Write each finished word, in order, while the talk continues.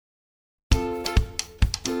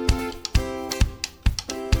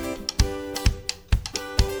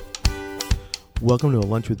Welcome to A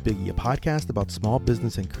Lunch with Biggie, a podcast about small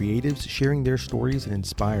business and creatives sharing their stories and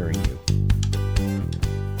inspiring you.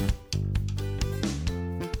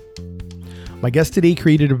 My guest today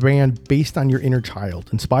created a brand based on your inner child,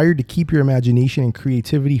 inspired to keep your imagination and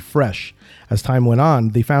creativity fresh. As time went on,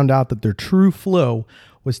 they found out that their true flow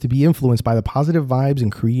was to be influenced by the positive vibes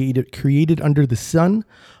and created under the sun,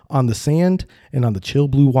 on the sand, and on the chill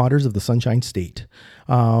blue waters of the Sunshine State.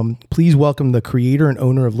 Please welcome the creator and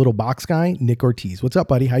owner of Little Box Guy, Nick Ortiz. What's up,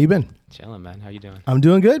 buddy? How you been? Chilling, man. How you doing? I'm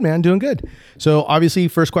doing good, man. Doing good. So obviously,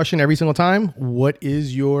 first question every single time, what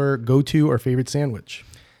is your go-to or favorite sandwich?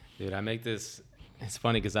 Dude, I make this. It's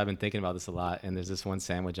funny because I've been thinking about this a lot, and there's this one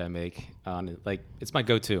sandwich I make it's my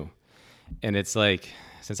go-to, and it's like,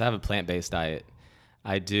 since I have a plant-based diet,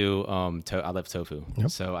 I do I love tofu. Yep.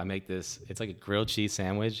 So I make this. It's like a grilled cheese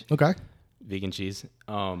sandwich. Okay. Vegan cheese.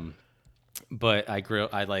 But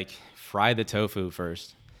I fry the tofu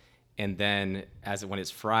first, and then when it's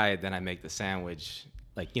fried, then I make the sandwich.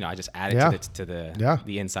 I just add it to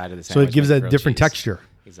the inside of the sandwich. So it gives a different texture.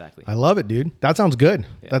 Exactly. I love it, dude. That sounds good.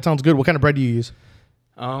 Yeah. That sounds good. What kind of bread do you use?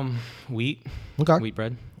 Wheat. Okay. Wheat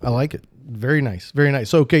bread. I like it. Very nice. Very nice.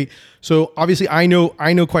 So, okay. So obviously I know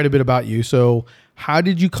quite a bit about you. So how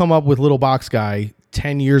did you come up with Little Box Guy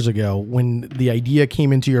 10 years ago when the idea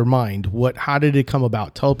came into your mind? How did it come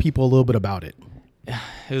about? Tell people a little bit about it.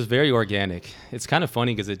 It was very organic. It's kind of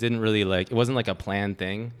funny because it didn't really it wasn't like a planned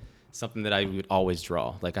thing, something that I would always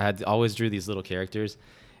draw. I always drew these little characters,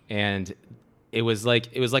 and it was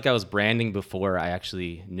like I was branding before I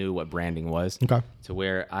actually knew what branding was. Okay. To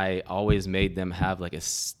where I always made them have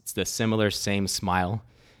the similar same smile.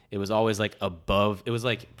 It was always above. It was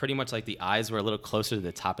pretty much the eyes were a little closer to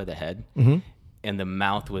the top of the head, mm-hmm. and the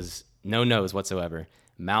mouth was no nose whatsoever.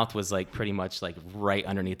 Mouth was pretty much right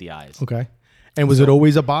underneath the eyes. Okay. And was it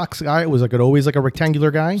always a box guy? Was it always a rectangular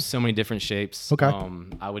guy? So many different shapes. Okay.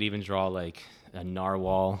 I would even draw a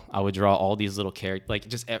narwhal. I would draw all these little characters,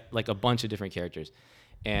 just a bunch of different characters,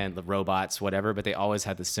 and the robots, whatever. But they always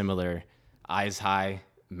had the similar eyes high,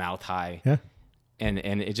 mouth high. Yeah. And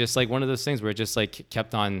it's just one of those things where it just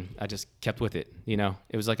kept on. I just kept with it.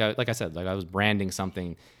 It was like I said, I was branding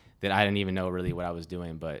something that I didn't even know really what I was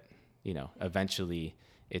doing, but eventually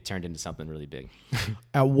it turned into something really big.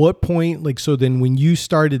 At what point, so then when you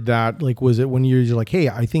started that, was it when you're like, hey,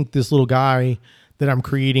 I think this little guy that I'm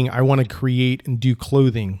creating, I want to create and do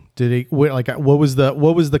clothing? What was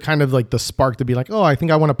the kind of the spark to be oh, I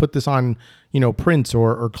think I want to put this on, prints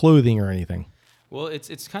or clothing or anything? Well,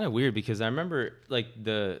 it's kind of weird because I remember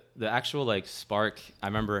the actual spark I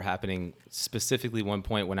remember happening specifically one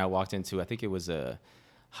point when I walked into, I think it was a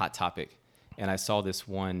Hot Topic, and I saw this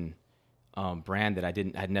one brand that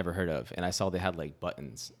I'd never heard of, and I saw they had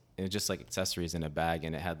buttons and just accessories in a bag,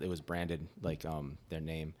 and it was branded their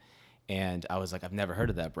name, and I was I've never heard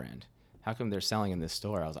of that brand. How come they're selling in this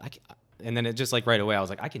store? I was and then it just right away I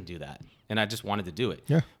was I can do that, and I just wanted to do it.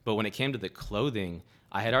 Yeah. But when it came to the clothing,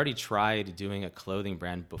 I had already tried doing a clothing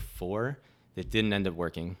brand before that didn't end up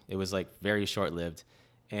working. It was very short-lived.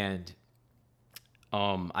 And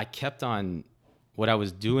I kept on, what I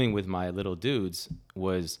was doing with my little dudes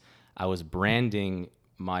was I was branding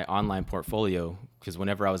my online portfolio, because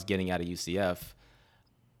whenever I was getting out of UCF,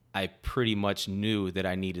 I pretty much knew that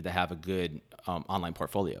I needed to have a good online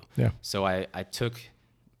portfolio. Yeah. So I took,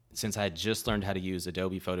 since I had just learned how to use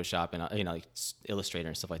Adobe Photoshop and Illustrator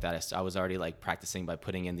and stuff like that, I was already practicing by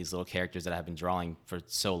putting in these little characters that I had been drawing for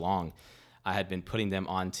so long. I had been putting them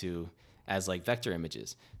onto as vector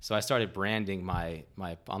images. So I started branding my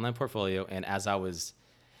online portfolio, and as I was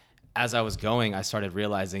going, I started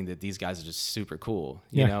realizing that these guys are just super cool,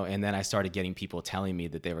 you know. And then I started getting people telling me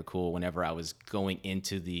that they were cool whenever I was going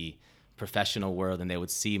into the professional world, and they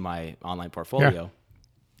would see my online portfolio. Yeah.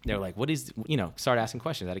 They were what is, start asking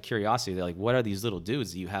questions out of curiosity. They're what are these little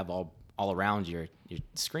dudes that you have all around your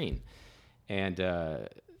screen? And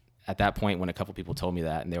at that point, when a couple people told me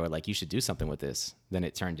that, and they were you should do something with this, then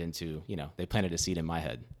it turned into, they planted a seed in my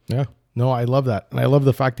head. Yeah. No, I love that. And I love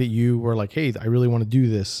the fact that you were hey, I really want to do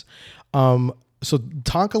this. So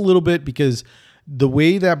talk a little bit, because the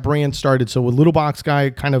way that brand started, so with Little Box Guy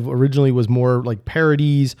kind of originally was more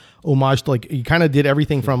parodies, homage to you kind of did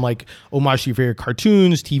everything from homage to your favorite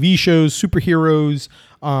cartoons, TV shows, superheroes,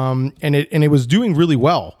 and it was doing really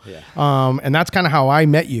well. Yeah. And that's kind of how I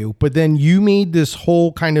met you. But then you made this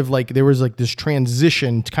whole kind of there was this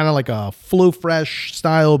transition to kind of a Flow Fresh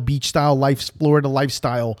style, beach style, Florida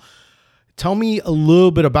lifestyle. Tell me a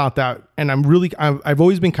little bit about that. And I've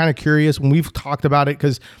always been kind of curious when we've talked about it,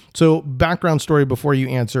 because so background story before you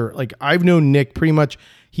answer, like I've known Nick pretty much,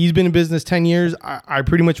 he's been in business 10 years. I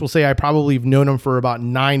pretty much will say I probably have known him for about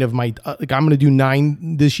 9 of my, like I'm going to do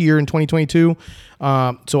 9 this year in 2022.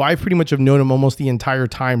 So I pretty much have known him almost the entire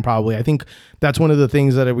time probably. I think that's one of the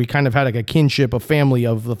things that we kind of had like a kinship, a family,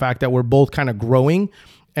 of the fact that we're both kind of growing.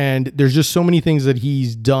 And there's just so many things that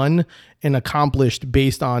he's done and accomplished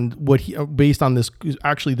based on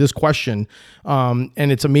this question. And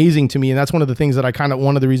it's amazing to me. And that's one of the things that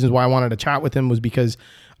one of the reasons why I wanted to chat with him was because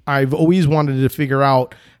I've always wanted to figure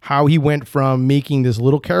out how he went from making this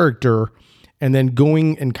little character and then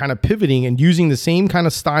going and kind of pivoting and using the same kind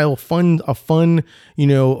of style, fun cartoonish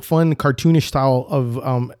style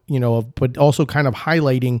of, but also kind of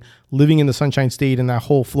highlighting living in the Sunshine State and that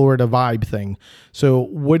whole Florida vibe thing. So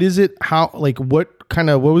what is it? What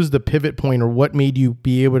was the pivot point, or what made you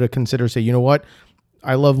be able to consider, say, you know what,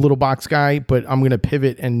 I love Little Box Guy, but I'm going to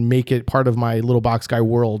pivot and make it part of my Little Box Guy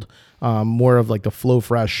world, more of like the Flow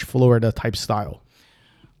Fresh Florida type style?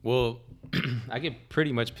 Well, I can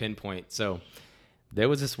pretty much pinpoint. So there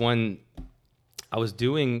was this one, I was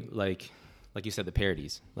doing like you said, the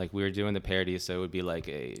parodies. Like we were doing the parodies, so it would be like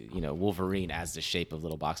a Wolverine as the shape of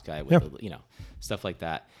Little Box Guy with stuff like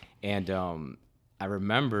that. And I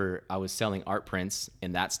remember I was selling art prints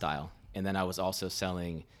in that style, and then I was also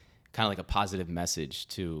selling kind of like a positive message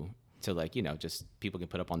to like just people can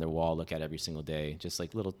put up on their wall, look at every single day, just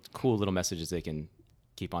like cool little messages they can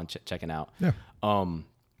keep on checking out. Yeah.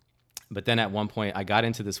 But then at one point, I got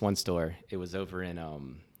into this one store. It was over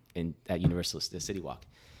at Universal, the City Walk,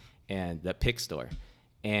 and the Pick store.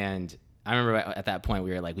 And I remember at that point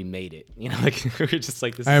we were like, we made it. We were just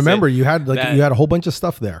like this. I remember you had a whole bunch of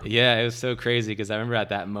stuff there. Yeah, it was so crazy because I remember at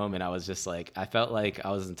that moment I was just like, I felt like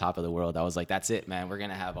I was on top of the world. I was like, that's it, man. We're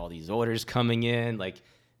gonna have all these orders coming in, like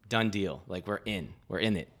done deal. Like we're in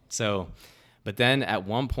it. So, but then at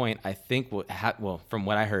one point, I think from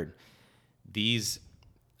what I heard,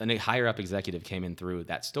 a higher up executive came in through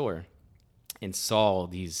that store and saw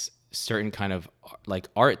these certain kind of like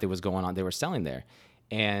art that was going on, they were selling there.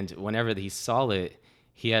 And whenever he saw it,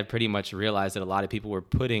 he had pretty much realized that a lot of people were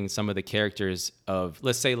putting some of the characters of,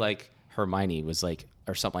 let's say like Hermione was like,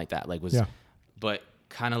 or something like that, but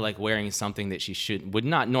kind of like wearing something that she would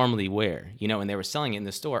not normally wear, and they were selling it in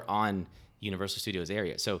the store on Universal Studios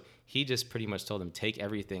area. So he just pretty much told them, take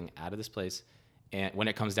everything out of this place. And when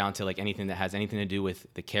it comes down to like anything that has anything to do with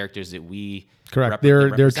the characters that we correct,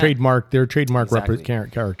 they're trademark exactly.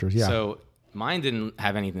 Characters. Yeah. So mine didn't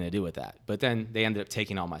have anything to do with that, but then they ended up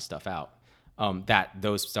taking all my stuff out.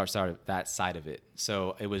 Those started that side of it.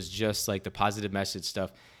 So it was just like the positive message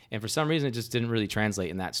stuff, and for some reason it just didn't really translate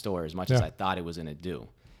in that store as much as I thought it was gonna do.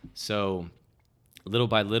 So little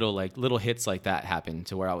by little, like little hits like that happened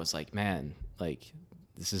to where I was like, man, like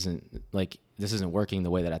this isn't working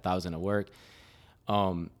the way that I thought it was gonna work.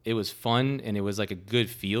 It was fun and it was like a good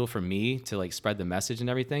feel for me to like spread the message and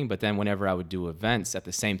everything. But then whenever I would do events at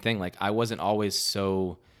the same thing, like I wasn't always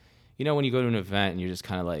so, when you go to an event and you're just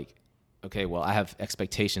kind of like, okay, well, I have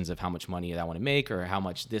expectations of how much money I want to make or how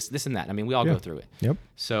much this and that. I mean, we all go through it. Yep.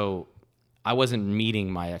 So I wasn't meeting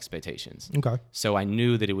my expectations. Okay. So I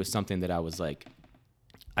knew that it was something that I was like,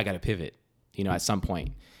 I got to pivot, at some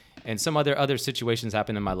point. And some other situations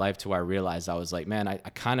happened in my life to where I realized I was like, man, I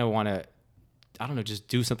kind of want to, I don't know, just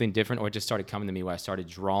do something different, or it just started coming to me where I started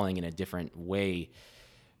drawing in a different way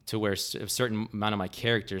to where a certain amount of my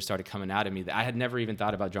characters started coming out of me that I had never even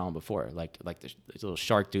thought about drawing before. Like the little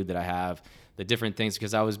shark dude that I have, the different things,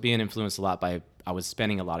 because I was being influenced a lot I was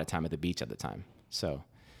spending a lot of time at the beach at the time. So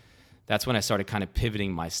that's when I started kind of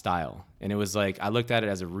pivoting my style. And it was like, I looked at it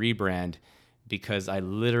as a rebrand because I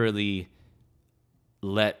literally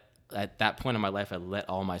at that point in my life, I let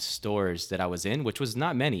all my stores that I was in, which was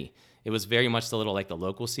not many. It was very much the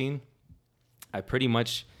local scene. I pretty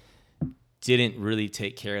much didn't really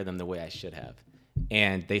take care of them the way I should have.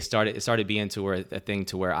 And it started being a thing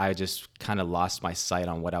to where I just kind of lost my sight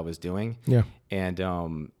on what I was doing. Yeah.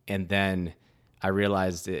 And then I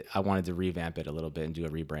realized that I wanted to revamp it a little bit and do a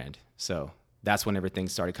rebrand. So that's when everything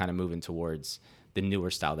started kind of moving towards the newer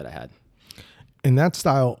style that I had. And that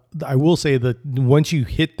style, I will say that once you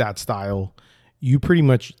hit that style, you pretty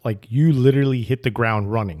much you literally hit the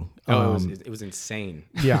ground running. Oh, it was insane.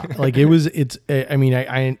 Yeah, like I mean,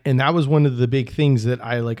 and that was one of the big things that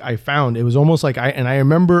I found. It was almost like I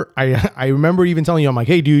remember I remember even telling you, I'm like,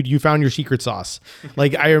 hey dude, you found your secret sauce.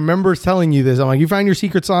 Like I remember telling you this. I'm like, you found your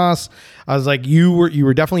secret sauce. I was like, you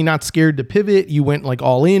were definitely not scared to pivot. You went like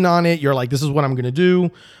all in on it. You're like, this is what I'm gonna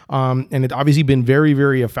do. And it's obviously been very,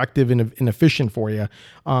 very effective and efficient for you.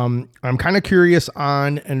 I'm kind of curious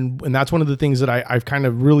on, and that's one of the things that I've kind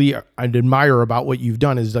of really I admire about what you've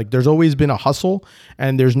done is like there's always been a hustle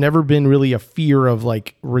and there's never been really a fear of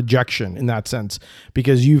like rejection in that sense,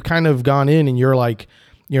 because you've kind of gone in and you're like,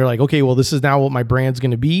 okay, well, this is now what my brand's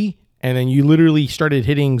going to be. And then you literally started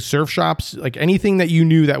hitting surf shops, like anything that you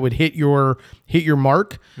knew that would hit your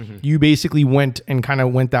mark, you basically went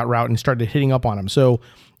that route and started hitting up on them. So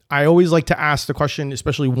I always like to ask the question,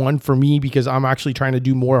 especially one for me, because I'm actually trying to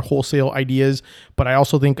do more wholesale ideas, but I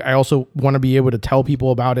also think I also want to be able to tell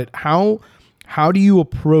people about it. How do you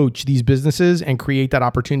approach these businesses and create that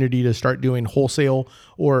opportunity to start doing wholesale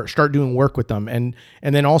or start doing work with them? And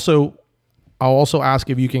then also, I'll also ask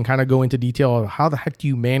if you can kind of go into detail of how the heck do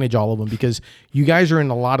you manage all of them? Because you guys are in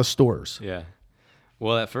a lot of stores. Yeah.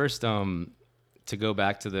 Well, at first, to go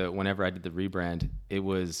back to whenever I did the rebrand, it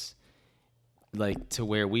was like to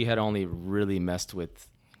where we had only really messed with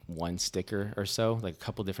one sticker or so, like a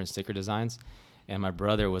couple different sticker designs. And my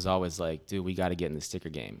brother was always like, dude, we got to get in the sticker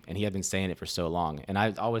game. And he had been saying it for so long. And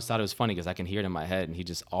I always thought it was funny because I can hear it in my head. And he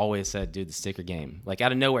just always said, dude, the sticker game. Like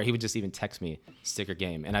out of nowhere, he would just even text me, sticker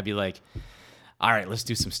game. And I'd be like, all right, let's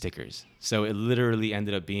do some stickers. So it literally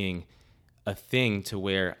ended up being a thing to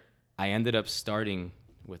where I ended up starting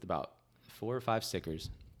with about 4 or 5 stickers.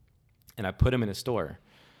 And I put them in a store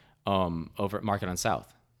over at Market on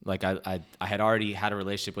South. Like I had already had a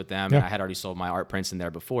relationship with them, and I had already sold my art prints in there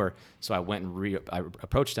before. So I went and I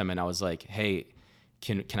approached them, and I was like, "Hey,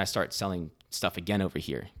 can I start selling stuff again over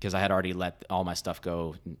here?" Because I had already let all my stuff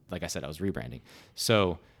go. Like I said, I was rebranding.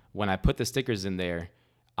 So when I put the stickers in there,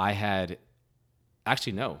 I had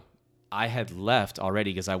left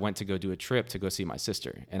already because I went to go do a trip to go see my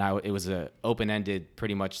sister, and it was a open-ended,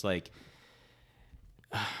 pretty much like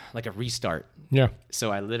a restart. Yeah.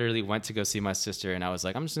 So I literally went to go see my sister, and I was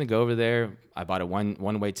like, I'm just going to go over there. I bought a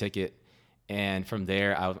one-way ticket. And from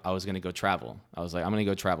there, I was going to go travel. I was like, I'm going to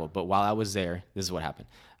go travel. But while I was there, this is what happened.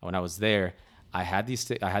 When I was there, I had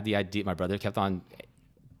the idea. My brother kept on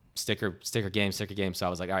sticker game. So I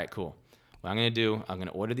was like, all right, cool. What I'm going to do, I'm going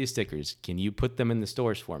to order these stickers. Can you put them in the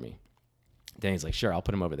stores for me? Danny's like, sure, I'll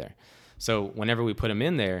put them over there. So whenever we put them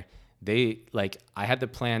in there, I had the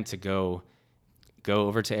plan to go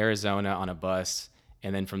over to Arizona on a bus,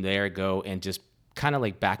 and then from there go and just kind of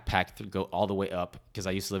like backpack go all the way up, because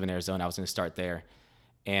I used to live in Arizona. I was going to start there,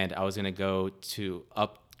 and I was going to go to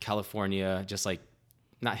up California, just like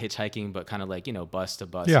not hitchhiking, but kind of like, bus to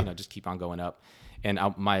bus, just keep on going up. And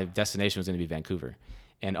my destination was going to be Vancouver.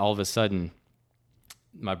 And all of a sudden,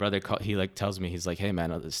 my brother tells me, he's like, hey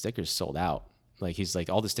man, the stickers sold out. Like, he's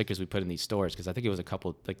like, all the stickers we put in these stores, because I think it was a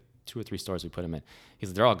couple, like 2 or 3 stores we put them in. He's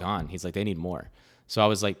like, they're all gone. He's like, they need more. So I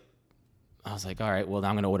was like, all right, well,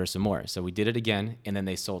 I'm going to order some more. So we did it again, and then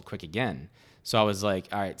they sold quick again. So I was like,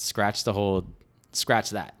 all right, scratch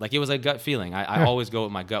that. Like, it was a gut feeling. I always go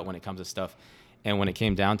with my gut when it comes to stuff. And when it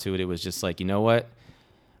came down to it, it was just like, you know what?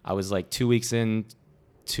 I was like 2 weeks in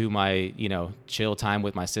to my, chill time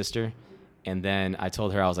with my sister. And then I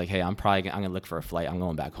told her, I was like, hey, I'm going to look for a flight. I'm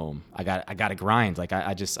going back home. I got to grind. Like,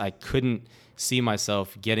 I couldn't see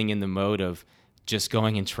myself getting in the mode of just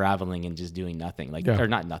going and traveling and just doing nothing, or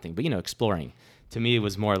not nothing, but exploring. To me, it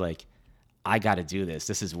was more like, I got to do this.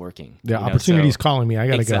 This is working. The opportunity's calling me. I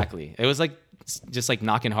got to go. Exactly. It was like, just like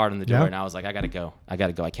knocking hard on the door. And I was like, I got to go.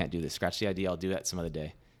 I can't do this. Scratch the idea. I'll do that some other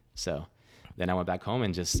day. So then I went back home,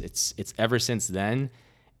 and just, it's ever since then,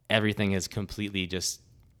 everything is completely just,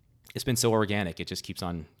 it's been so organic. It just keeps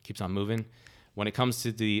on moving. When it comes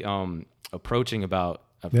to the approaching about,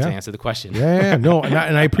 to answer the question. No, and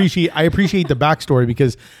I appreciate the backstory,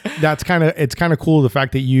 because it's kind of cool, the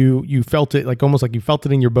fact that you felt it, like almost like you felt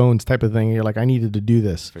it in your bones type of thing. You're like, I needed to do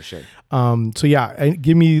this for sure. So yeah,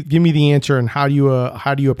 give me the answer, and how do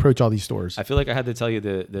you approach all these stores? I feel like I had to tell you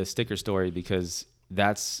the sticker story, because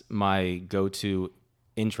that's my go-to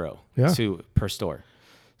intro to per store.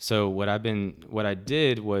 So what I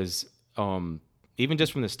did was, even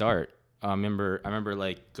just from the start, I remember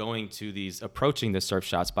like approaching the surf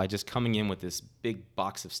shops by just coming in with this big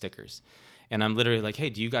box of stickers. And I'm literally like,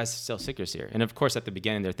 hey, do you guys sell stickers here? And of course, at the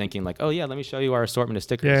beginning, they're thinking like, oh yeah, let me show you our assortment of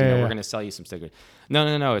stickers. We're going to sell you some stickers.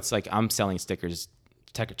 No. It's like, I'm selling stickers.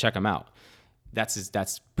 Check them out.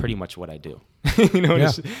 That's pretty much what I do.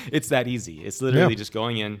 It's that easy. It's literally just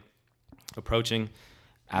going in, approaching,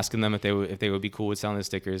 asking them if they would be cool with selling the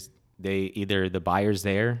stickers. They either the buyer's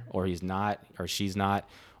there or he's not or she's not,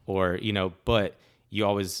 or but you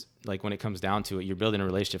always, like, when it comes down to it, you're building a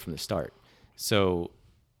relationship from the start. So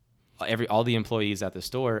all the employees at the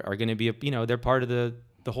store are going to be they're part of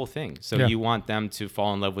the whole thing. So you want them to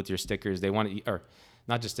fall in love with your stickers. They want or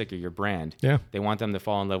not just sticker, your brand. Yeah. They want them to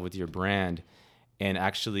fall in love with your brand and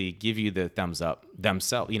actually give you the thumbs up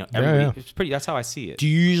themselves. It's pretty. That's how I see it. Do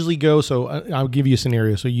you usually go? So I'll give you a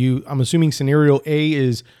scenario. So I'm assuming scenario A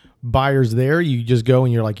is buyers there. You just go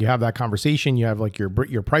and you're like, you have that conversation. You have like your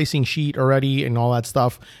pricing sheet already and all that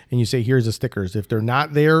stuff, and you say, here's the stickers. If they're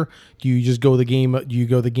not there, do you just go the game? Do you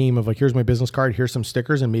go the game of like, here's my business card, here's some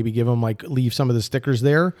stickers, and maybe give them leave some of the stickers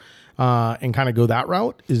there, and kind of go that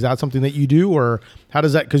route? Is that something that you do, or how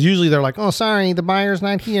does that? Because usually they're like, oh, sorry, the buyer's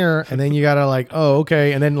not here, and then you gotta like, oh,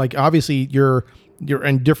 okay, and then like obviously you're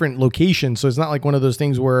in different locations, so it's not like one of those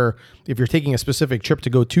things where if you're taking a specific trip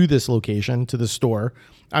to go to this location, to the store.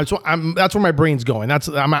 That's where my brain's going.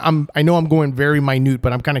 I know I'm going very minute,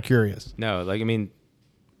 but I'm kind of curious. No, like, I mean,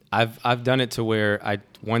 I've done it to where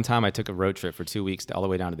one time I took a road trip for 2 weeks all the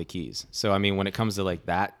way down to the Keys. So I mean, when it comes to like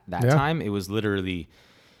that time, it was literally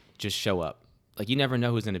just show up. Like, you never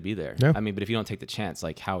know who's going to be there. Yeah. I mean, but if you don't take the chance,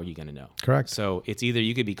 like, how are you going to know? Correct. So it's either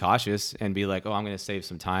you could be cautious and be like, oh, I'm going to save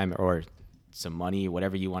some time or some money,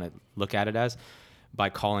 whatever you want to look at it as, by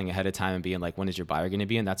calling ahead of time and being like, when is your buyer going to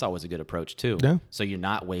be in? That's always a good approach too. Yeah. So you're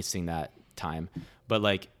not wasting that time. But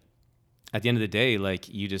like, at the end of the day, like,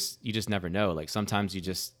 you just never know. Like, sometimes you're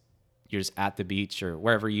just at the beach or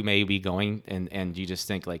wherever you may be going, and you just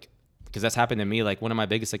think like, because that's happened to me. Like, one of my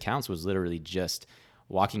biggest accounts was literally just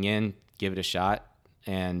walking in, give it a shot,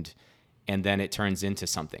 and then it turns into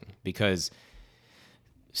something, because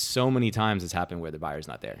so many times it's happened where the buyer's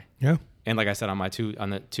not there. Yeah. And like I said, on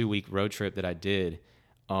the 2 week road trip that I did,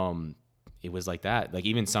 it was like that. Like,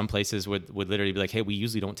 even some places would literally be like, hey, we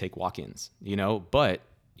usually don't take walk-ins, but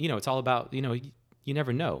it's all about, you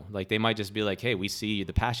never know. Like, they might just be like, hey, we see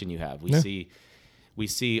the passion you have. We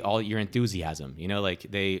see all your enthusiasm, like,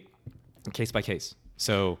 they case by case.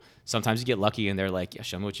 So sometimes you get lucky and they're like, yeah,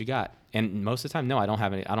 show me what you got. And most of the time, no, I don't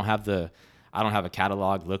have a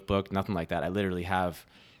catalog, lookbook, nothing like that. I literally have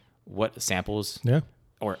samples. Yeah.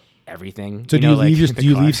 Or everything. So do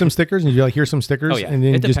you leave some stickers and you're like, here's some stickers? Oh, yeah. And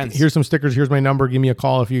then It just depends. here's some stickers, here's my number, give me a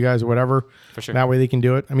call if you guys or whatever. For sure. That way they can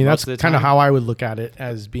do it. I mean, Most that's of the kind of time- how I would look at it,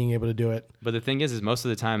 as being able to do it. But the thing is most of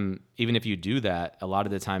the time, even if you do that, a lot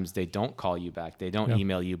of the times they don't call you back. They don't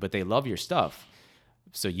email you, but they love your stuff.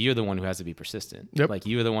 So you're the one who has to be persistent. Yep. Like,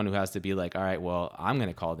 you're the one who has to be like, all right, well, I'm going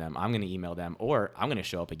to call them. I'm going to email them, or I'm going to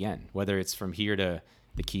show up again, whether it's from here to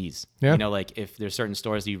the Keys. Yeah. Like, if there's certain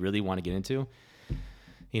stores that you really want to get into,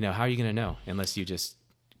 how are you going to know unless you just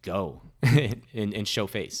go and show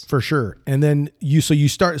face? For sure. And then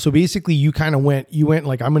so basically you went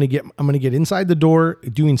like, I'm going to get inside the door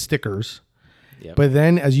doing stickers. Yep. But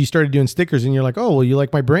then as you started doing stickers and you're like, oh, well, you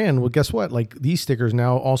like my brand. Well, guess what? Like, these stickers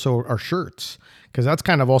now also are shirts, because that's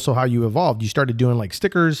kind of also how you evolved. You started doing like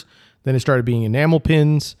stickers, then it started being enamel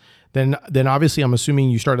pins. Then obviously I'm assuming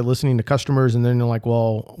you started listening to customers, and then you're like,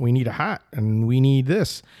 well, we need a hat and we need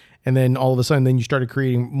this. And then all of a sudden, then you started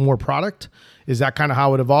creating more product. Is that kind of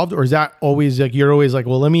how it evolved? Or is that always like, you're always like,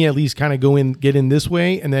 well, let me at least kind of get in this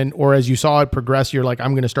way. And then, or as you saw it progress, you're like,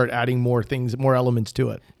 I'm going to start adding more things, more elements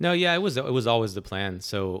to it. No, yeah, it was always the plan.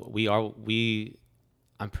 So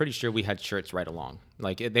I'm pretty sure we had shirts right along.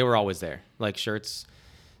 Like, they were always there, like shirts.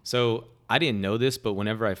 So I didn't know this, but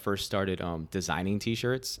whenever I first started designing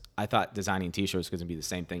t-shirts, I thought designing t-shirts was going to be the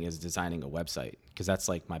same thing as designing a website, because that's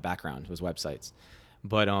like my background was websites.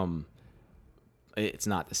 But it's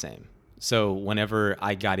not the same. So whenever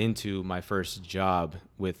I got into my first job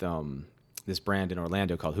with this brand in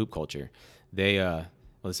Orlando called Hoop Culture,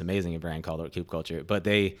 this amazing brand called Hoop Culture, but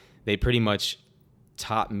they pretty much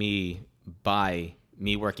taught me by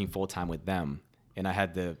me working full time with them, and I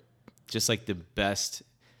had the best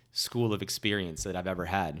school of experience that I've ever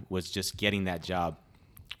had, was just getting that job,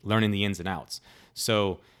 learning the ins and outs.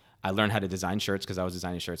 So I learned how to design shirts, because I was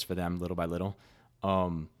designing shirts for them little by little.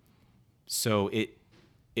 So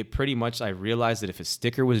it pretty much, I realized that if a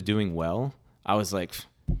sticker was doing well, I was like,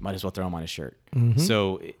 might as well throw them on a shirt. Mm-hmm.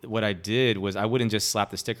 So what I did was, I wouldn't just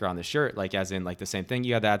slap the sticker on the shirt, like as in like the same thing.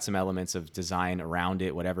 You had to add some elements of design around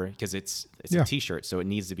it, whatever, because it's a t-shirt, so it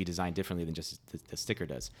needs to be designed differently than just the sticker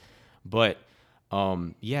does. But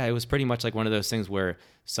it was pretty much like one of those things where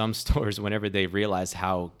some stores, whenever they realize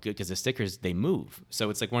how good, because the stickers, they move.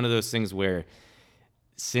 So it's like one of those things where,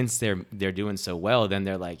 since they're doing so well, then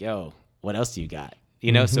they're like, yo, what else do you got?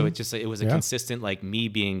 Mm-hmm. So it was a consistent, like, me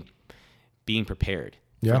being prepared.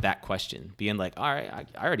 Yeah. for that question, being like, all right,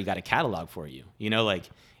 I already got a catalog for you, like,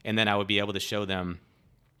 and then I would be able to show them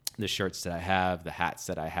the shirts that I have, the hats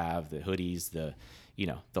that I have, the hoodies,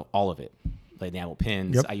 all of it, like enamel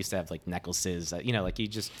pins. Yep. I used to have like necklaces, like you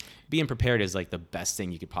just being prepared is like the best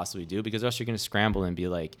thing you could possibly do, because else you're going to scramble and be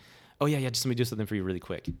like, oh yeah, just let me do something for you really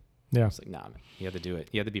quick. Yeah. It's like, nah, man, you have to do it.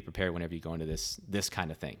 You have to be prepared whenever you go into this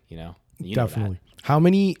kind of thing, Definitely. How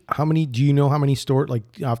many, do you know how many stores, like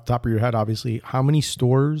off the top of your head, obviously, how many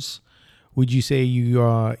stores would you say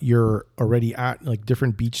you're already at, like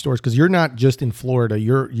different beach stores? Cause you're not just in Florida.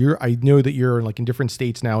 I know that you're like in different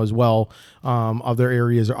states now as well. Other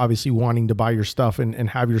areas are obviously wanting to buy your stuff and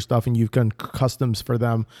have your stuff, and you've done customs for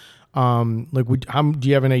them. Do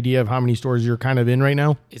you have an idea of how many stores you're kind of in right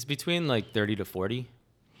now? It's between like 30 to 40.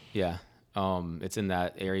 Yeah. It's in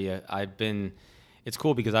that area. It's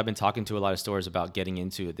cool because I've been talking to a lot of stores about getting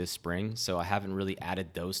into it this spring. So I haven't really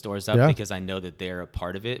added those stores up because I know that they're a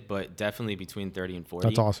part of it, but definitely between 30 and 40.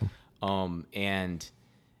 That's awesome. And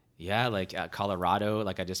yeah, like at Colorado,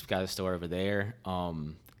 like I just got a store over there.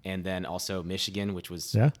 And then also Michigan, which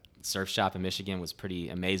was Surf Shop in Michigan was pretty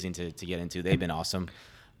amazing to get into. They've been awesome.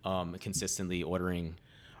 Consistently ordering.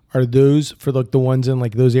 Are those for like the ones in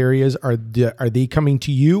like those areas? Are they coming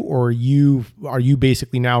to you, or are you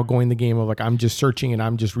basically now going the game of like, I'm just searching and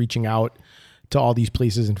I'm just reaching out to all these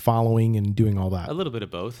places and following and doing all that? A little bit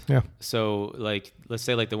of both. Yeah. So like, let's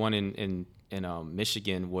say like the one in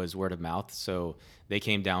Michigan was word of mouth. So they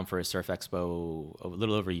came down for a Surf Expo a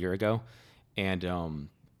little over a year ago, and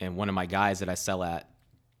one of my guys that I sell at,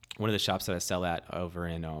 one of the shops that I sell at over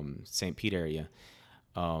in St. Pete area,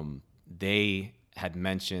 they had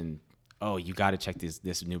mentioned, oh, you got to check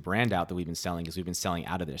this new brand out that we've been selling, because we've been selling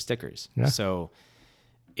out of their stickers. Yeah. So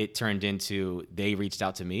it turned into, they reached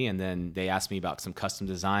out to me, and then they asked me about some custom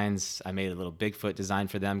designs. I made a little Bigfoot design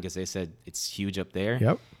for them because they said it's huge up there.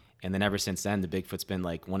 Yep. And then ever since then, the Bigfoot's been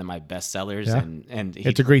like one of my best sellers. Yeah. And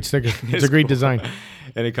it's a great sticker. It's a great design.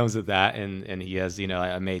 And it comes with that. And he has,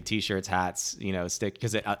 I made t-shirts, hats, stick,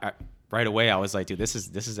 because right away I was like, dude, this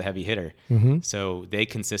is a heavy hitter. Mm-hmm. So they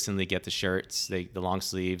consistently get the shirts, the long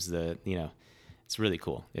sleeves, it's really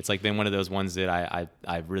cool. It's like been one of those ones that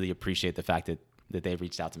I really appreciate the fact that they've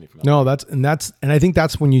reached out to me from. No, and I think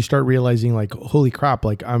that's when you start realizing like, holy crap,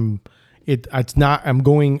 like it's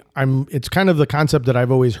kind of the concept that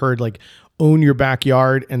I've always heard, like own your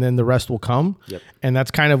backyard and then the rest will come. Yep. And that's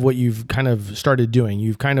kind of what you've kind of started doing.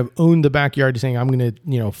 You've kind of owned the backyard, saying, I'm going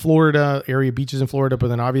to, Florida area, beaches in Florida. But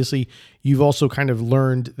then obviously you've also kind of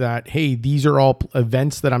learned that, hey, these are all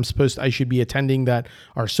events that I should be attending that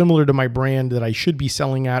are similar to my brand, that I should be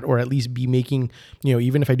selling at, or at least be making,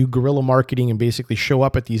 even if I do guerrilla marketing and basically show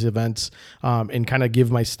up at these events and kind of give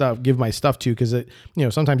my stuff to, because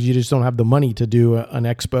sometimes you just don't have the money to do an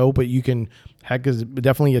expo, but you can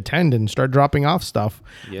definitely attend and start dropping off stuff.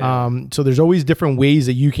 Yeah. So there's always different ways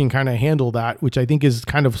that you can kind of handle that, which I think is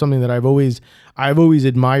kind of something that I've always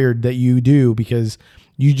admired that you do, because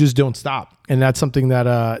you just don't stop. And that's something that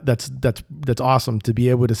that's awesome to be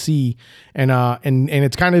able to see. And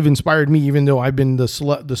it's kind of inspired me, even though I've been the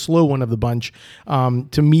slow one of the bunch,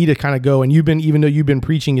 to me to kind of go, and even though you've been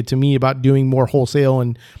preaching it to me about doing more wholesale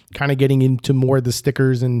and kind of getting into more of the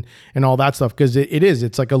stickers and all that stuff, because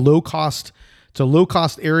it's like a low cost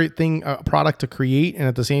area thing, product to create. And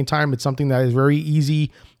at the same time, it's something that is very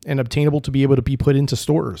easy and obtainable to be able to be put into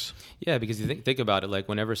stores. Yeah. Because you think about it, like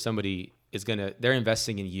whenever somebody they're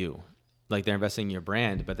investing in you, like they're investing in your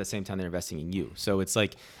brand, but at the same time they're investing in you. So it's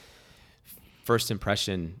like first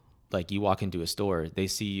impression, like you walk into a store, they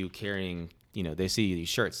see you carrying, they see these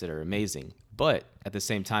shirts that are amazing, but at the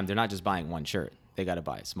same time, they're not just buying one shirt. They got to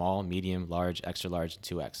buy small, medium, large, extra large,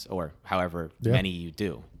 2X, or however many you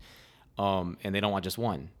do. And they don't want just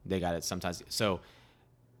one. They got it sometimes. So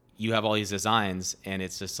you have all these designs, and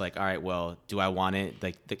it's just like, all right, well, do I want it?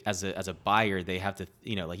 Like as a buyer, they have to,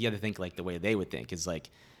 you have to think like the way they would think is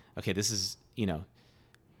like, okay, this is,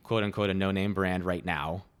 quote unquote, a no-name brand right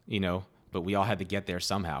now, but we all had to get there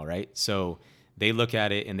somehow, right? So they look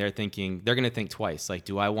at it and they're going to think twice. Like,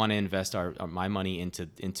 do I want to invest my money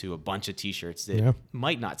into a bunch of t-shirts that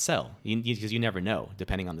might not sell? Because you never know,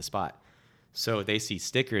 depending on the spot. So they see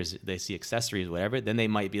stickers, they see accessories, whatever. Then they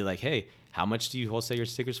might be like, hey, how much do you wholesale your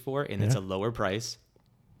stickers for? And it's a lower price.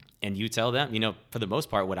 And you tell them, for the most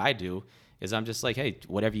part, what I do is I'm just like, hey,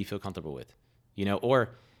 whatever you feel comfortable with, or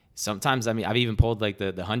sometimes, I've even pulled like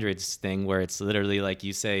the hundreds thing where it's literally like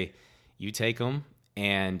you say, you take them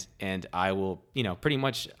and I will, pretty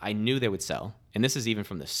much I knew they would sell. And this is even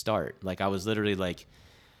from the start. Like I was literally like,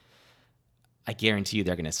 I guarantee you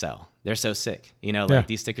they're going to sell. They're so sick. Like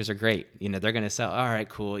these stickers are great. They're going to sell. All right,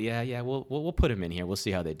 cool. Yeah. We'll put them in here. We'll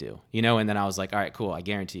see how they do. And then I was like, all right, cool. I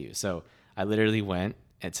guarantee you. So I literally went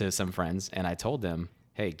to some friends and I told them,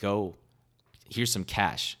 hey, here's some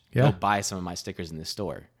cash. Go buy some of my stickers in the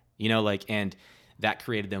store. And that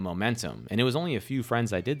created the momentum. And it was only a few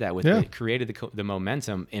friends I did that with. It created the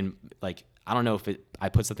momentum. And like, I don't know if I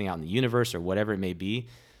put something out in the universe or whatever it may be.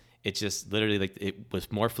 It just literally like it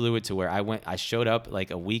was more fluid to where I showed up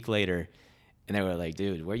like a week later and they were like,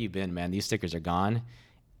 dude, where you been, man? These stickers are gone.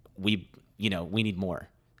 We need more.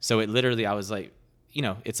 So it literally, I was like,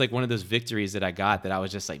 it's like one of those victories that I got that I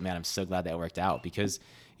was just like, man, I'm so glad that worked out because,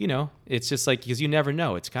 it's just like, because you never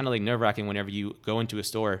know. It's kind of like nerve-wracking whenever you go into a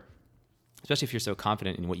store, especially if you're so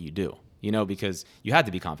confident in what you do, because you had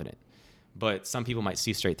to be confident, but some people might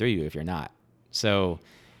see straight through you if you're not. So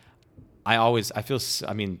I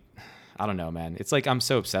don't know, man. It's like I'm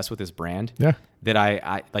so obsessed with this brand that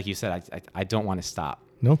I like you said, I don't want to stop.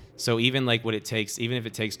 No. So even like what it takes, even if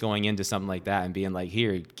it takes going into something like that and being like,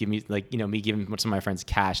 here, give me like, me giving some of my friends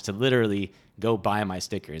cash to literally go buy my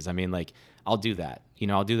stickers. I mean, like I'll do that.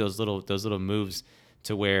 I'll do those little moves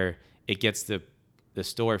to where it gets the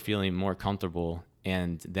store feeling more comfortable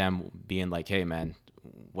and them being like, hey man,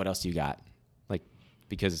 what else you got? Like,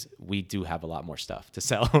 because we do have a lot more stuff to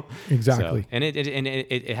sell. Exactly. So, and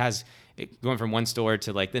it has going from one store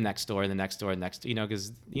to like the next store,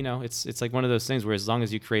 because it's like one of those things where as long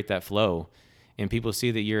as you create that flow and people see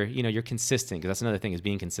that you're consistent, because that's another thing is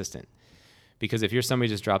being consistent. Because if you're somebody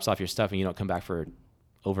who just drops off your stuff and you don't come back for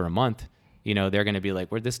over a month, they're going to be like,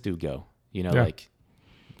 where'd this dude go?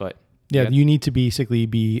 But yeah, you need to basically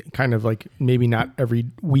be kind of like maybe not every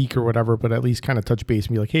week or whatever, but at least kind of touch base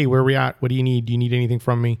and be like, hey, where are we at? What do you need? Do you need anything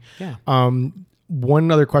from me? Yeah.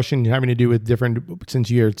 One other question having to do with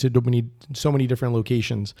since you're so many different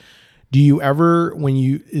locations. Do you ever,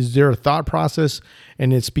 is there a thought process?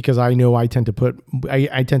 And it's because I know I tend to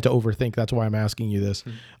overthink. That's why I'm asking you this.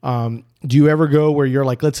 Do you ever go where you're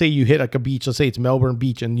like, let's say you hit like a beach, let's say it's Melbourne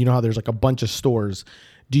Beach, and you know how there's like a bunch of stores.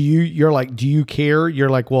 Do you care? You're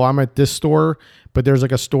like, well, I'm at this store, but there's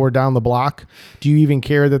like a store down the block. Do you even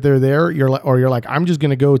care that they're there? You're like, I'm just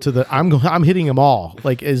going to go to I'm hitting them all.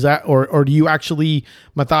 Like, is that, or do you actually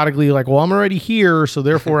methodically like, well, I'm already here, so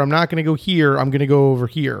therefore I'm not going to go here. I'm going to go over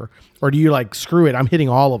here. Or do you like, screw it, I'm hitting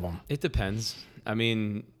all of them? It depends. I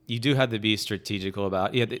mean, you do have to be strategical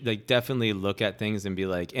about like definitely look at things and be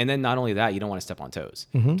like, and then not only that, you don't want to step on toes,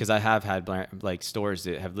 because I have had like stores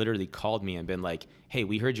that have literally called me and been like, hey,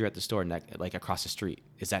 we heard you're at the store like across the street.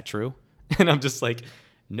 Is that true? And I'm just like,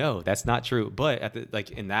 no, that's not true. But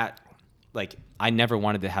I never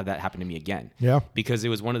wanted to have that happen to me again. Yeah. Because it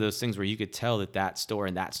was one of those things where you could tell that store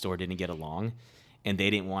and that store didn't get along and they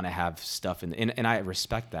didn't want to have stuff and I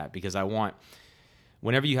respect that, because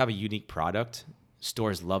whenever you have a unique product,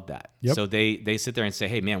 stores love that. Yep. So they sit there and say,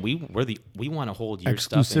 hey man, we want to hold your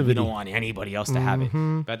stuff and we don't want anybody else to have it.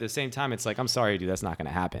 But at the same time, it's like, I'm sorry, dude, that's not going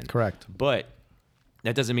to happen. Correct. But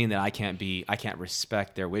that doesn't mean that I can't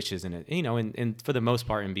respect their wishes and for the most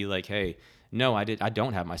part and be like, hey, no, I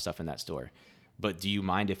don't have my stuff in that store, but do you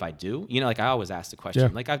mind if I do? Like I always ask the question. Yeah.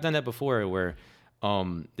 Like I've done that before where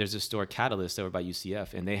there's a store, Catalyst, over by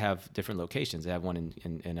UCF, and they have different locations. They have one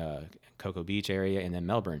in Cocoa Beach area and then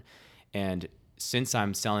Melbourne. And since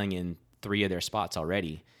I'm selling in 3 of their spots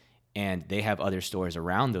already and they have other stores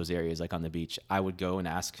around those areas, like on the beach, I would go and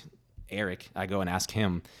ask Eric,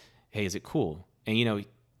 him, hey, is it cool? And,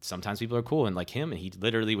 sometimes people are cool and like him, and he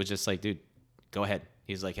literally was just like, dude, go ahead.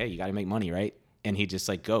 He's like, hey, you got to make money, right? And he just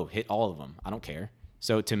like, go hit all of them. I don't care.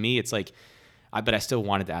 So to me, it's like, but I still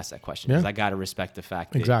wanted to ask that question because I got to respect the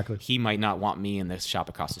fact that he might not want me in the shop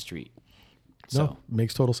across the street. So no,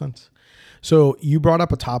 makes total sense. So you brought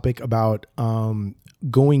up a topic about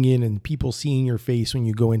going in and people seeing your face when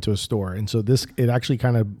you go into a store. And so it actually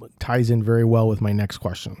kind of ties in very well with my next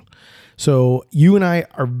question. So you and I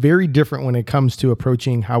are very different when it comes to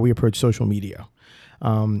approaching how we approach social media.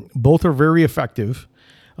 Both are very effective.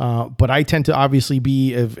 But I tend to obviously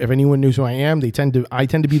be, if anyone knows who I am, I tend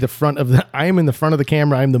to be I am in the front of the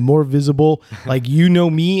camera. I'm the more visible, like,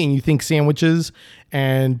 me and you think sandwiches.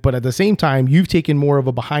 But at the same time, you've taken more of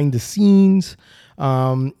a behind the scenes.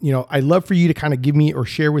 I'd love for you to kind of give me or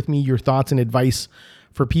share with me your thoughts and advice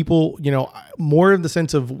for people, more in the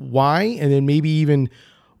sense of why, and then maybe even,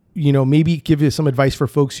 maybe give you some advice for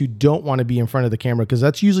folks who don't want to be in front of the camera. Cause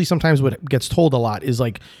that's usually sometimes what gets told a lot is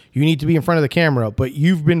like, you need to be in front of the camera, but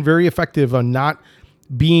you've been very effective on not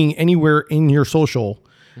being anywhere in your social.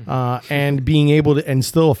 and being able to and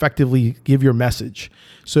still effectively give your message.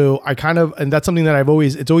 So and that's something that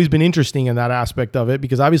it's always been interesting in that aspect of it,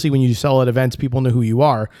 because obviously when you sell at events, people know who you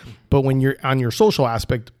are, but when you're on your social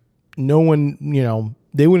aspect, no one,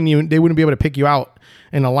 they wouldn't be able to pick you out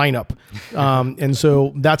in a lineup. And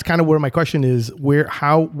so that's kind of where my question is,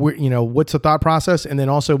 what's the thought process? And then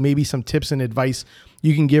also maybe some tips and advice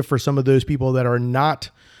you can give for some of those people that are not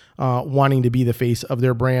wanting to be the face of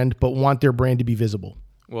their brand, but want their brand to be visible.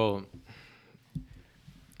 Well,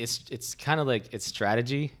 it's kind of like it's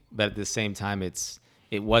strategy, but at the same time, it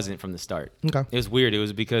wasn't from the start. Okay. It was weird. It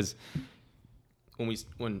was because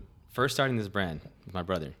when first starting this brand with my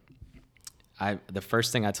brother, the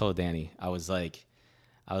first thing I told Danny, I was like,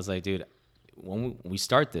 dude, when we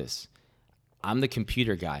start this, I'm the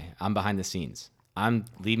computer guy. I'm behind the scenes.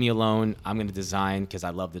 Leave me alone. I'm going to design because I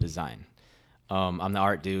love the design. I'm the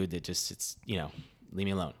art dude that just leave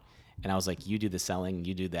me alone. And I was like, you do the selling,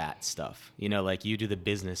 you do that stuff. Like you do the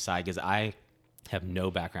business side, because I have no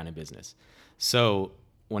background in business. So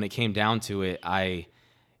when it came down to it,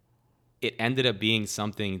 it ended up being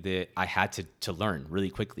something that I had to learn really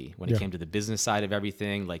quickly when it came to the business side of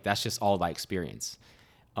everything. Like that's just all by experience,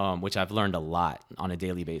 which I've learned a lot on a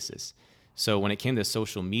daily basis. So when it came to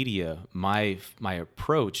social media, my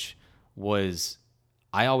approach was,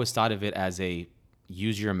 I always thought of it as a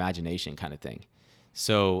use your imagination kind of thing.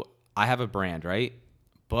 So I have a brand, right?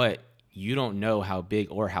 But you don't know how big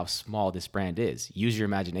or how small this brand is. Use your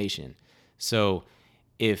imagination. So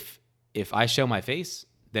if I show my face,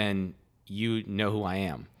 then you know who I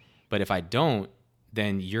am. But if I don't,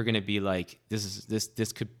 then you're going to be like,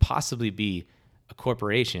 this could possibly be a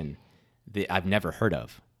corporation that I've never heard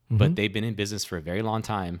of, but they've been in business for a very long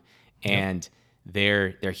time, and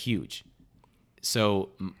they're huge. So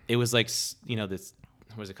it was like, this,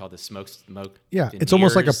 what is it called? The smoke. Yeah. It's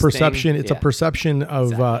almost like a perception. Thing. It's a perception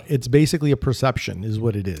of, exactly. It's basically a perception is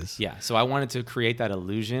what it is. Yeah. So I wanted to create that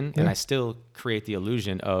illusion, and I still create the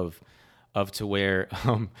illusion of to where,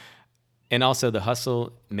 and also the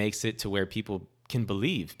hustle makes it to where people can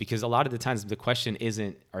believe, because a lot of the times the question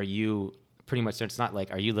isn't, it's not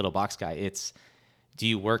like, are you Little Box Guy? It's, do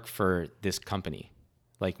you work for this company?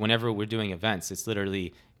 Like whenever we're doing events, it's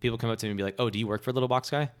literally people come up to me and be like, oh, do you work for Little Box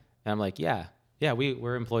Guy? And I'm like, yeah,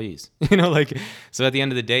 we're employees, so at the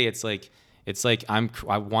end of the day, it's like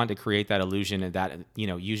I want to create that illusion and that,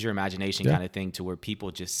 use your imagination kind of thing, to where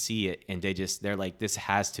people just see it and they're like, it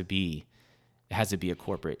has to be a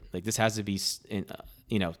corporate, like this has to be,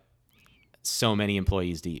 so many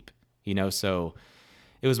employees deep, so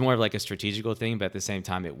it was more of like a strategical thing, but at the same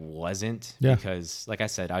time it wasn't, because like I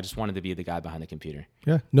said, I just wanted to be the guy behind the computer.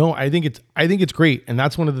 Yeah. No, I think it's great. And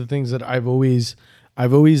that's one of the things that I've always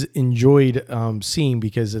enjoyed seeing,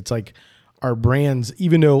 because it's like our brands,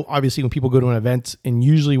 even though obviously when people go to an event, and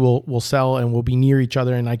usually we'll sell and we'll be near each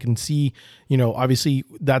other, and I can see, obviously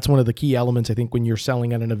that's one of the key elements. I think when you're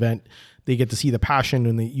selling at an event, they get to see the passion,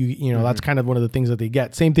 and that's kind of one of the things that they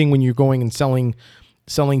get. Same thing when you're going and selling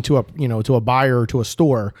to a buyer or to a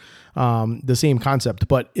store, the same concept.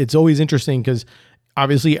 But it's always interesting because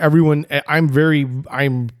obviously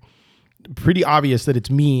I'm pretty obvious that it's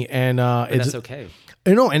me, and that's okay.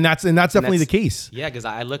 I know, and that's definitely the case. Yeah, because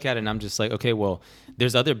I look at it and I'm just like, okay, well,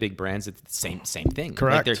 there's other big brands that same thing.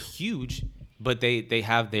 Correct. Like they're huge, but they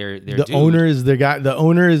have their the owner is the guy. The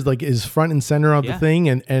owner is front and center of the thing,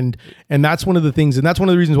 and that's one of the things, and that's one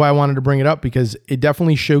of the reasons why I wanted to bring it up, because it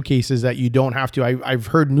definitely showcases that you don't have to. I've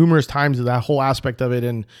heard numerous times of that whole aspect of it,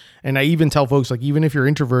 and I even tell folks, like, even if you're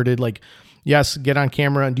introverted, like, yes, get on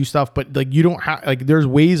camera and do stuff, but like you don't have, like, there's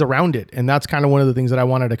ways around it, and that's kind of one of the things that I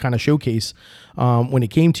wanted to kind of showcase when it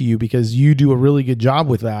came to you, because you do a really good job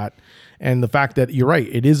with that, and the fact that you're right,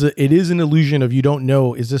 it is an illusion of, you don't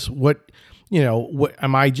know, is this what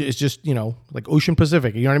am I? It's just, like Ocean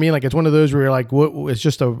Pacific, you know what I mean? Like, it's one of those where you're like, it's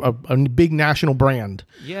just a big national brand.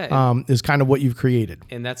 Yeah. Is kind of what you've created.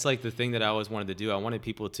 And that's like the thing that I always wanted to do. I wanted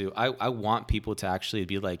people to, I want people to actually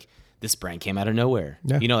be like, this brand came out of nowhere.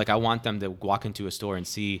 Yeah. Like I want them to walk into a store and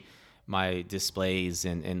see my displays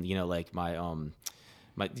and like my,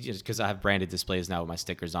 because I have branded displays now with my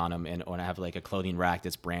stickers on them, and when I have like a clothing rack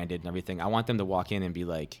that's branded and everything, I want them to walk in and be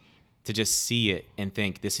like, to just see it and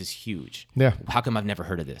think, this is huge. Yeah. How come I've never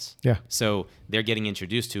heard of this? Yeah. So they're getting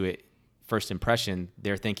introduced to it. First impression,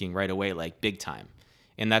 they're thinking right away, like, big time.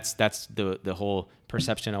 And that's the whole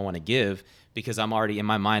perception I want to give, because I'm already, in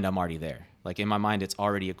my mind, I'm already there. Like, in my mind, it's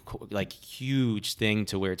already a like huge thing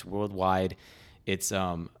to where it's worldwide. It's,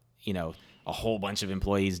 a whole bunch of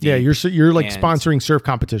employees deep. Yeah, you're like And sponsoring surf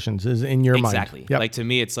competitions is in your mind. exactly. Yep. Like to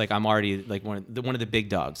me, it's like I'm already like one of the big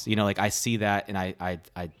dogs. You know, like I see that, and I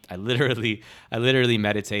literally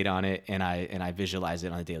meditate on it, and I visualize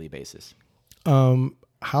it on a daily basis.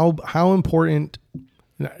 How important,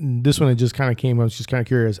 this one, it just kind of came, I was just kind of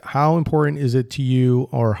curious, how important is it to you,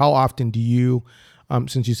 or how often do you,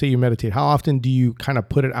 since you say you meditate, how often do you kind of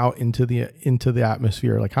put it out into the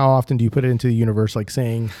atmosphere? Like how often do you put it into the universe, like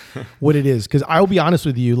saying what it is? Because I'll be honest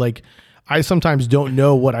with you, like I sometimes don't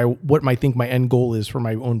know what I think my end goal is for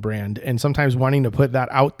my own brand. And sometimes wanting to put that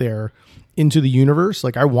out there into the universe,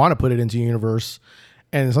 like I want to put it into the universe.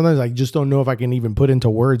 And sometimes I just don't know if I can even put into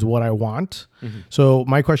words what I want. Mm-hmm. So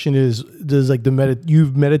my question is, does like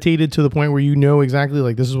you've meditated to the point where you know exactly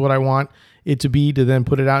like this is what I want it to be, to then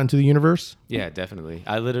put it out into the universe? Yeah, definitely.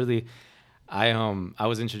 I was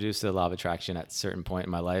introduced to the law of attraction at a certain point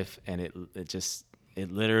in my life, and it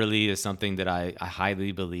literally is something that I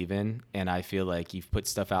highly believe in, and I feel like you've put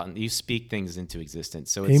stuff out and you speak things into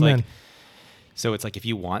existence. So it's Amen. like if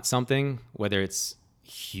you want something, whether it's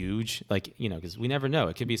huge, like, you know, because we never know,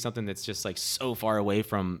 it could be something that's just like so far away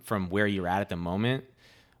from where you're at the moment,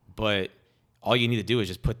 but all you need to do is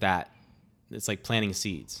just put that. It's like planting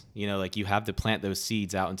seeds, you know, like you have to plant those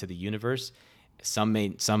seeds out into the universe. Some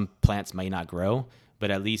plants may not grow,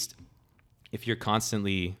 but at least if you're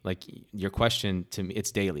constantly, like your question to me,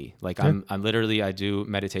 it's daily. Like I'm literally, I do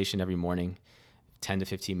meditation every morning, 10 to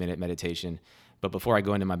 15 minute meditation. But before I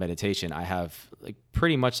go into my meditation, I have like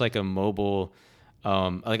pretty much like a mobile,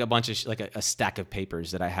 like a bunch of like a stack of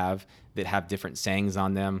papers that I have that have different sayings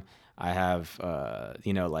on them. I have,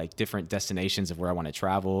 like different destinations of where I want to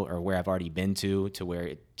travel or where I've already been to where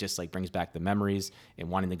it just like brings back the memories and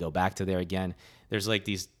wanting to go back to there again. There's like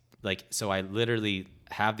these, like, so I literally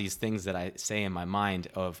have these things that I say in my mind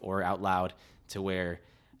or out loud to where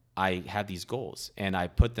I have these goals, and I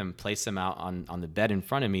place them out on the bed in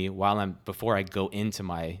front of me before I go into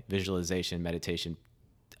my visualization meditation,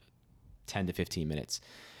 10 to 15 minutes.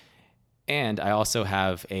 And I also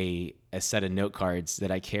have a set of note cards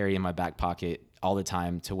that I carry in my back pocket all the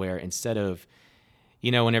time, to where instead of,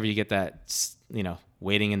 you know, whenever you get that, you know,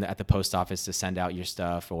 waiting at the post office to send out your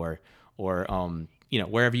stuff or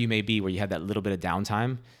wherever you may be where you have that little bit of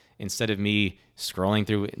downtime, instead of me scrolling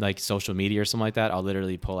through like social media or something like that, I'll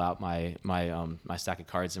literally pull out my stack of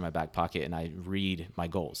cards in my back pocket and I read my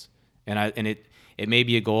goals. And it may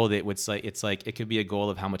be a goal that it could be a goal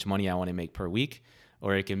of how much money I want to make per week,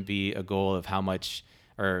 or it can be a goal of how much,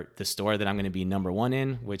 or the store that I'm going to be number one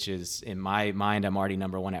in, which is in my mind, I'm already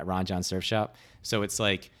number one at Ron John Surf Shop. So it's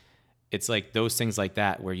like those things like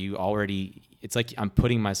that where it's like I'm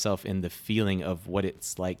putting myself in the feeling of what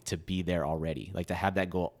it's like to be there already, like to have that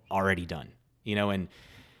goal already done, you know, and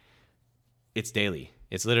it's daily.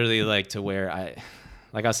 It's literally like to where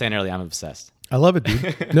like I was saying earlier, I'm obsessed. I love it,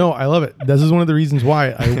 dude. No, I love it. This is one of the reasons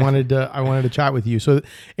why I wanted to chat with you. So,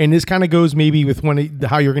 and this kind of goes maybe with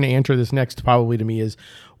how you're going to answer this next probably to me is,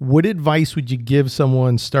 what advice would you give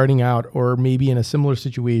someone starting out, or maybe in a similar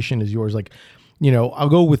situation as yours? Like, you know, I'll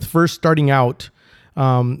go with first starting out.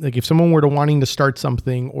 Like if someone were wanting to start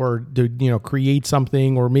something or to, you know, create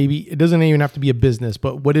something, or maybe it doesn't even have to be a business,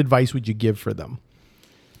 but what advice would you give for them?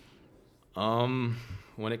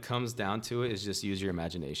 When it comes down to it, is just use your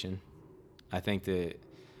imagination. I think that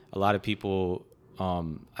a lot of people,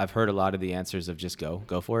 I've heard a lot of the answers of just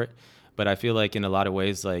go for it. But I feel like in a lot of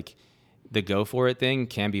ways, like the go for it thing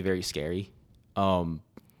can be very scary. But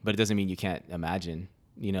it doesn't mean you can't imagine,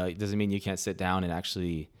 you know, it doesn't mean you can't sit down and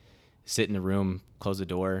actually sit in a room, close the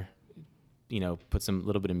door, you know, put some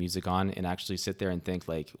little bit of music on and actually sit there and think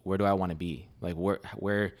like, where do I want to be? Like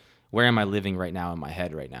where am I living right now in my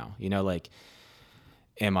head right now? You know, like,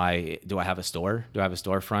 do I have a store? Do I have a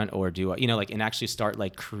storefront? Or do I, you know, like, and actually start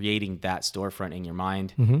like creating that storefront in your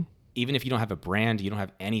mind. Mm-hmm. Even if you don't have a brand, you don't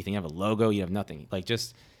have anything, you have a logo, you have nothing, like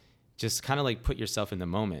just kind of like put yourself in the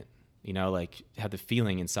moment, you know, like have the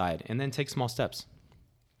feeling inside and then take small steps.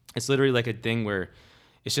 It's literally like a thing where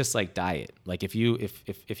it's just like diet. Like if you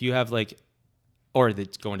have like, or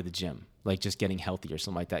going to the gym, like just getting healthy or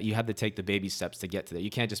something like that, you have to take the baby steps to get to that.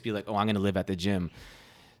 You can't just be like, oh, I'm going to live at the gym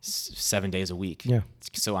 7 days a week. Yeah.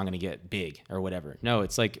 So I'm going to get big or whatever. No,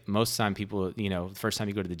 it's like most time people, you know, the first time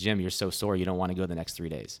you go to the gym, you're so sore, you don't want to go the next 3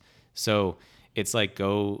 days. So it's like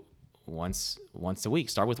go once a week,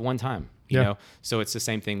 start with one time, you know? So it's the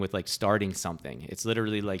same thing with like starting something. It's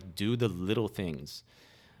literally like do the little things.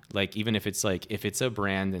 Like even if it's a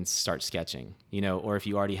brand, then start sketching, you know, or if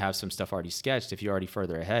you already have some stuff already sketched, if you're already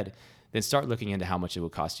further ahead, then start looking into how much it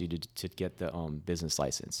would cost you to get the business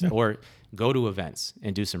license, or go to events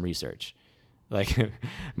and do some research. Like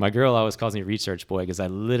my girl always calls me research boy because I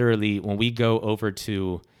literally, when we go over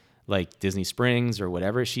to like Disney Springs or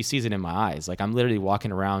whatever, she sees it in my eyes. Like I'm literally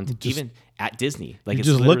walking around even at Disney. Like it's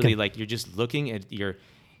literally looking. Like you're just looking at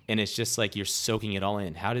and it's just like you're soaking it all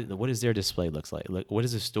in. What does their display looks like? What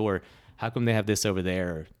is the store? How come they have this over there?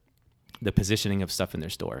 Or the positioning of stuff in their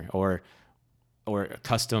store or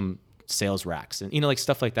custom sales racks and, like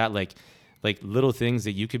stuff like that. Like little things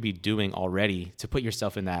that you could be doing already to put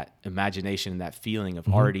yourself in that imagination and that feeling of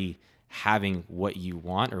already having what you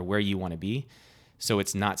want or where you want to be. So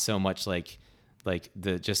it's not so much like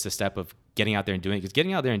the step of getting out there and doing it, because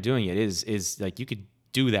getting out there and doing it is like, you could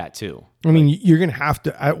do that too. I mean, you're going to have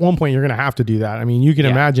to, at one point, you're going to have to do that. I mean, you can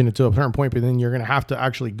imagine it to a certain point, but then you're going to have to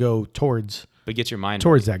actually go towards. But get your mind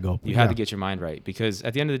towards right. that goal. You have to get your mind right, because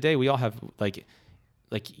at the end of the day, we all have like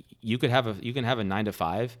you can have a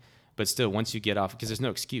 9-to-5, but still once you get off, because there's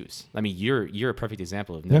no excuse. I mean, you're a perfect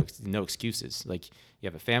example of no excuses. Like you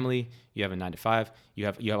have a family, you have a 9-to-5, you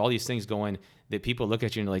have all these things going that people look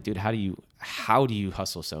at you and they're like, dude, how do you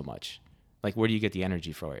hustle so much? Like, where do you get the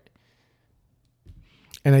energy for it?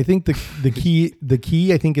 And I think the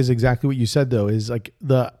key I think is exactly what you said though, is like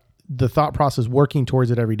the thought process, working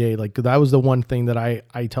towards it every day. Like that was the one thing that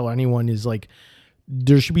I tell anyone is like,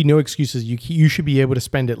 there should be no excuses. You should be able to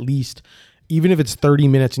spend at least, even if it's 30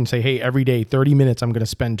 minutes, and say, hey, every day, 30 minutes I'm going to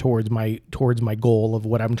spend towards my goal of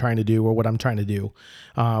what I'm trying to do or what I'm trying to do.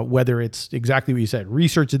 Whether it's exactly what you said,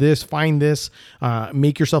 research this, find this,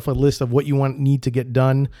 make yourself a list of what you need to get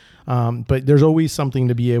done. But there's always something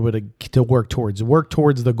to be able to work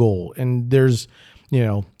towards the goal. And there's,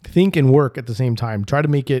 think and work at the same time. Try to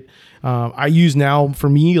make it, I use now for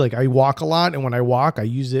me, like I walk a lot. And when I walk, I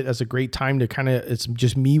use it as a great time to it's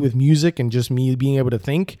just me with music and just me being able to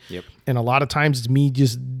think. Yep. And a lot of times it's me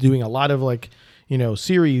just doing a lot of like,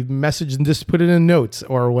 Siri message and just put it in notes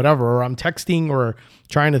or whatever, or I'm texting or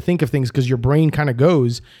trying to think of things, because your brain kind of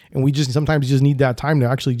goes, and we sometimes just need that time to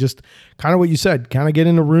actually just kind of what you said, kind of get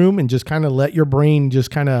in a room and just kind of let your brain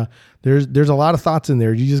just kind of, there's a lot of thoughts in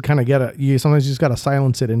there. You just kind of sometimes you just got to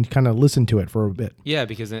silence it and kind of listen to it for a bit. Yeah.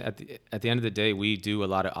 Because at the end of the day, we do a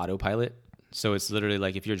lot of autopilot. So it's literally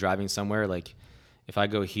like, if you're driving somewhere, like if I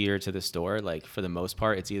go here to the store, like for the most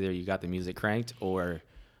part, it's either you got the music cranked or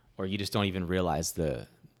you just don't even realize the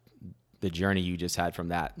journey you just had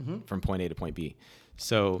from point A to point B.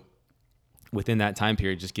 So within that time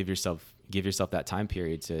period, just give yourself that time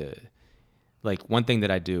period to, like, one thing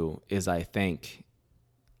that I do is I thank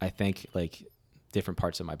like different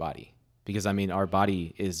parts of my body, because I mean, our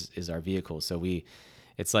body is our vehicle. So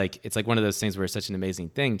it's like one of those things where it's such an amazing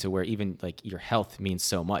thing to where even like your health means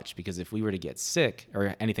so much, because if we were to get sick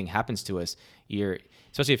or anything happens to us,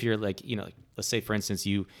 especially if you're like, let's say for instance,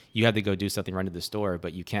 you had to go do something, run to the store,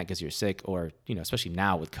 but you can't because you're sick, or, especially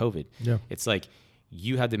now with COVID, it's like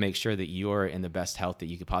you have to make sure that you're in the best health that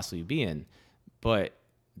you could possibly be in. But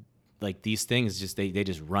like these things they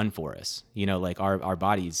just run for us, like our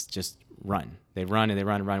bodies just run. They run and they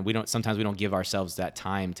run and run. Sometimes we don't give ourselves that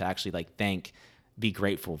time to actually like be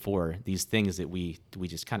grateful for these things that we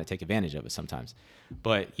just kind of take advantage of it sometimes.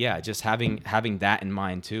 But yeah, just having that in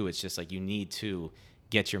mind too. It's just like you need to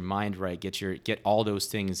get your mind right, get all those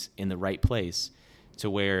things in the right place to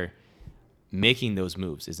where making those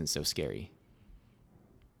moves isn't so scary.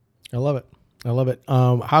 I love it.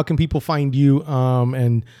 How can people find you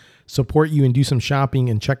and support you and do some shopping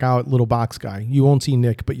and check out Little Box Guy? You won't see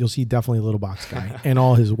Nick, but you'll see definitely Little Box Guy and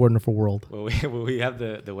all his wonderful world. Well, we have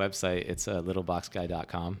the website. It's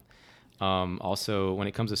littleboxguy.com. Also, when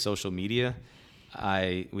it comes to social media,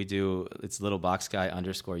 it's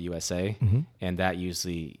littleboxguy_USA, and that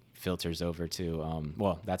usually filters over to,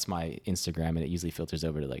 that's my Instagram, and it usually filters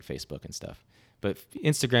over to like Facebook and stuff. But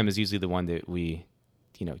Instagram is usually the one that we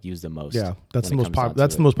use the most. Yeah, that's the most popular.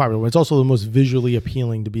 That's the most popular one. It's also the most visually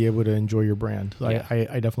appealing to be able to enjoy your brand. So yeah.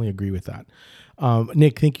 I definitely agree with that.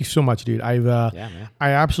 Nick, thank you so much, dude. I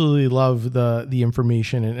absolutely love the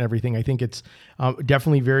information and everything. I think it's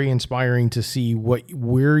definitely very inspiring to see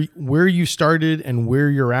where you started and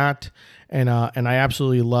where you're at. And I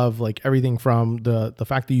absolutely love like everything from the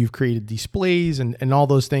fact that you've created displays and all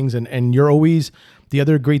those things. And you're always, the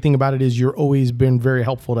other great thing about it is you're always been very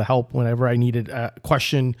helpful to help whenever I needed a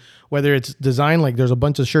question, whether it's design. Like there's a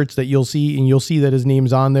bunch of shirts that you'll see that his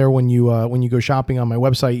name's on there when you go shopping on my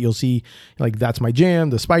website. You'll see like That's My Jam,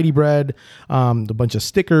 the Spidey bread, the bunch of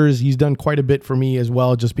stickers. He's done quite a bit for me as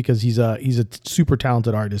well, just because he's a super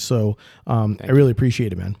talented artist. So I really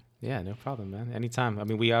appreciate it, man. Yeah, no problem, man. Anytime. I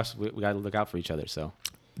mean, we got to look out for each other. So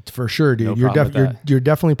For sure, dude. No You're, problem with that. you're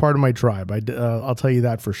definitely part of my tribe. I'll tell you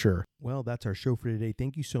that for sure. Well, that's our show for today.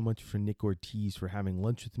 Thank you so much for Nick Ortiz for having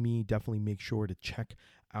lunch with me. Definitely make sure to check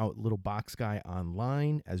out Little Box Guy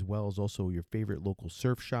online, as well as also your favorite local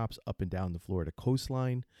surf shops up and down the Florida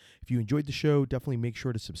coastline. If you enjoyed the show, definitely make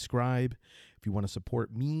sure to subscribe. If you want to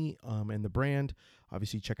support me and the brand,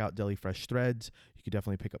 obviously check out Deli Fresh Threads. You could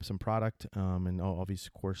definitely pick up some product and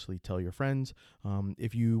obviously, of course, tell your friends.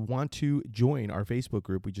 If you want to join our Facebook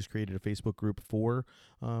group, we just created a Facebook group for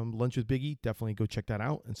Lunch with Biggie. Definitely go check that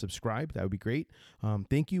out and subscribe. That would be great.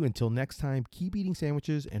 Thank you. Until next time, keep eating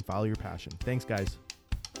sandwiches and follow your passion. Thanks, guys.